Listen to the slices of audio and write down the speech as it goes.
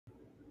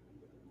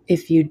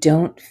If you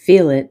don't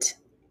feel it,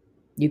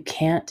 you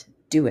can't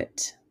do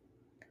it.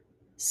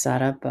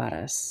 Sara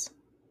Bareilles.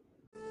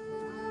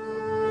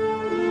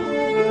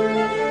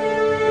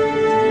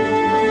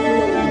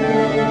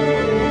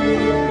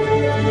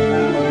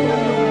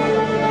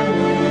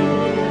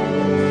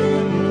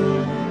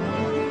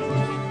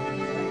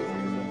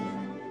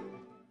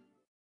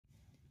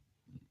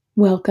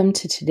 Welcome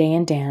to Today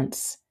in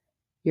Dance,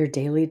 your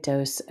daily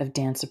dose of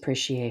dance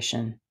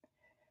appreciation.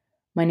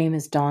 My name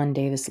is Dawn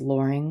Davis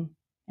Loring,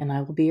 and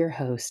I will be your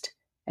host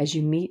as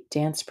you meet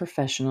dance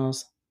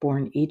professionals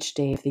born each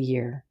day of the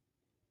year.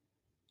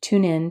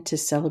 Tune in to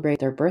celebrate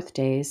their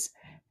birthdays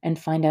and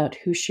find out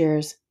who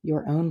shares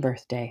your own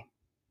birthday.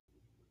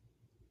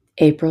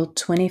 April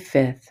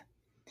 25th.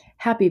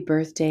 Happy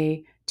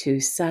birthday to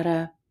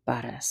Sara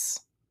Bareilles.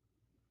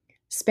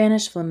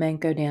 Spanish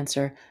flamenco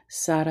dancer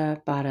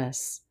Sara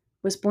Bareilles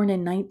was born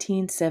in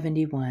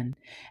 1971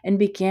 and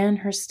began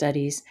her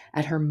studies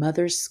at her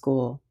mother's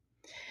school.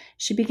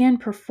 She began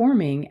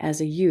performing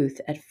as a youth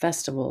at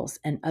festivals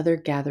and other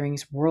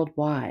gatherings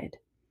worldwide,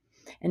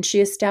 and she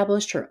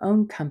established her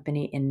own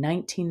company in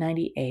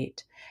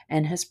 1998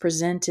 and has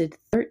presented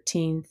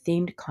 13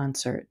 themed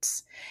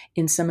concerts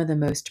in some of the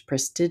most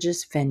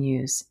prestigious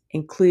venues,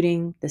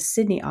 including the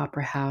Sydney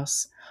Opera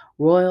House,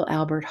 Royal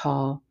Albert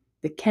Hall,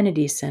 the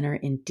Kennedy Center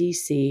in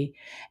D.C.,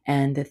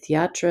 and the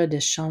Théâtre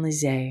des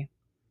Champs-Élysées,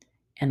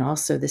 and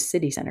also the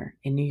City Center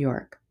in New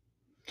York.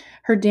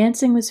 Her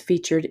dancing was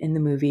featured in the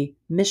movie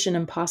Mission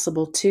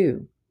Impossible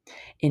 2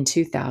 in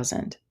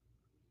 2000,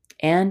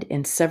 and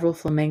in several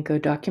flamenco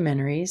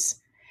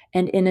documentaries,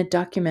 and in a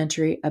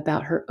documentary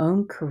about her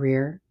own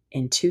career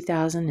in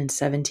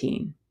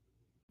 2017.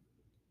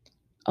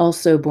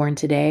 Also born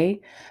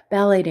today,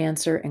 ballet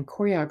dancer and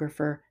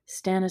choreographer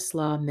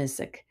Stanislaw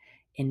Mizek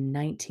in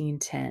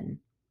 1910.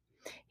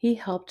 He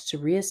helped to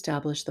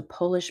reestablish the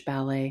Polish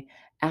ballet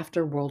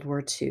after World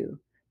War II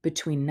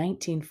between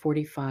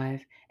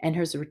 1945 and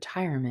his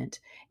retirement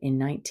in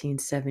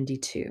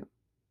 1972.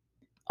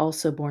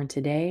 Also born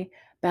today,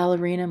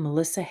 ballerina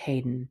Melissa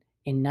Hayden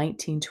in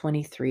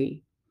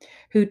 1923,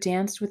 who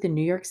danced with the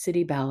New York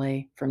City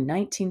Ballet from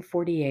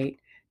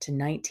 1948 to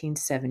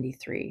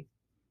 1973.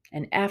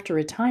 And after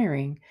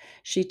retiring,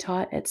 she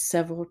taught at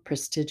several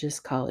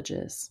prestigious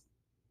colleges.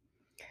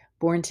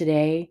 Born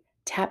today,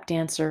 tap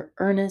dancer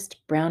Ernest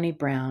Brownie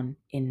Brown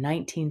in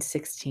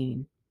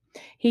 1916.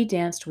 He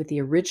danced with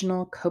the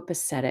original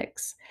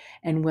Copacetics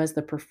and was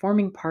the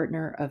performing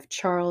partner of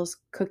Charles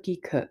Cookie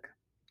Cook,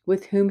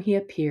 with whom he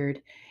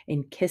appeared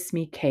in Kiss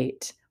Me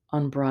Kate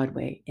on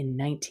Broadway in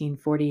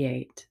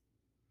 1948.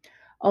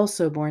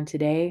 Also born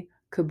today,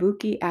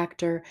 kabuki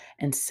actor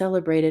and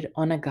celebrated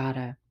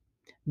Onagata,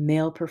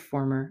 male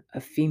performer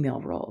of female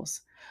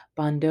roles,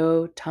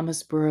 Bando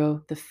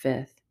Tamazburo V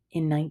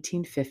in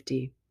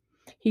 1950.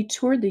 He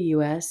toured the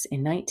U.S.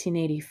 in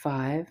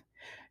 1985,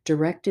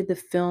 directed the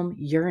film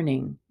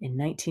Yearning in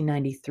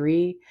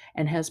 1993,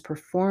 and has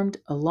performed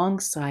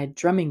alongside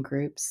drumming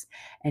groups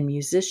and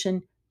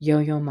musician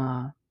Yo-Yo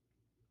Ma.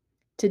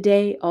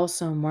 Today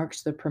also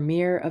marks the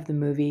premiere of the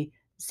movie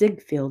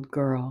Ziegfeld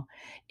Girl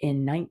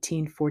in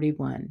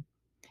 1941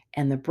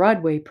 and the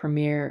Broadway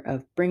premiere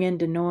of Bring in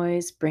the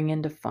Noise, Bring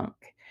in the Funk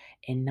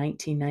in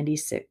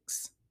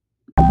 1996.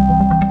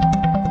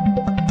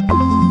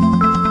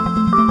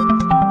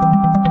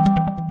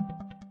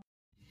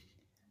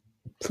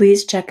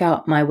 Please check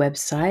out my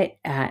website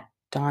at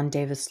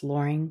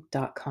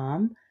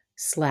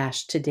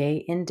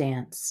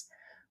dawndavisloring.com/todayindance,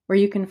 where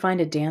you can find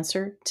a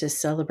dancer to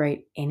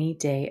celebrate any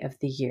day of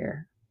the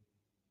year.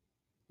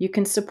 You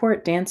can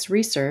support dance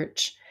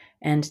research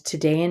and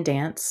Today in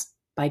Dance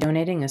by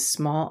donating a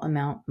small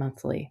amount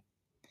monthly.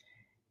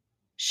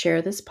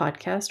 Share this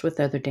podcast with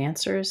other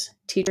dancers,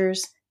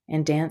 teachers,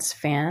 and dance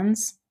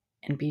fans,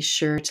 and be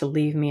sure to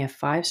leave me a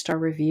 5-star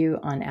review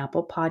on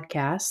Apple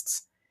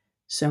Podcasts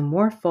so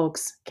more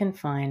folks can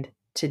find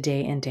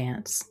Today in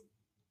Dance.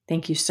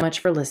 Thank you so much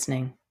for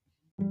listening.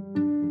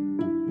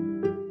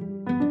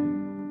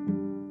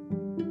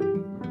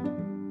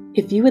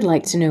 If you would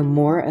like to know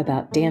more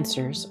about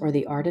dancers or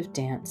the art of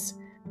dance,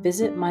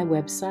 visit my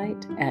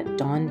website at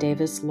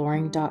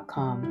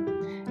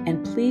dawndavisloring.com,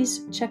 and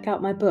please check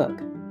out my book,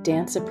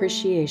 Dance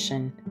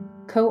Appreciation,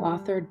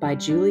 co-authored by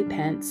Julie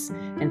Pence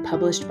and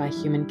published by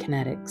Human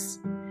Kinetics.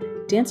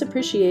 Dance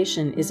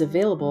Appreciation is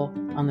available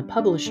on the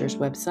publisher's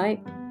website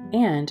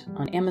and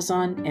on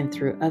Amazon and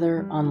through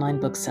other online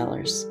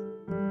booksellers.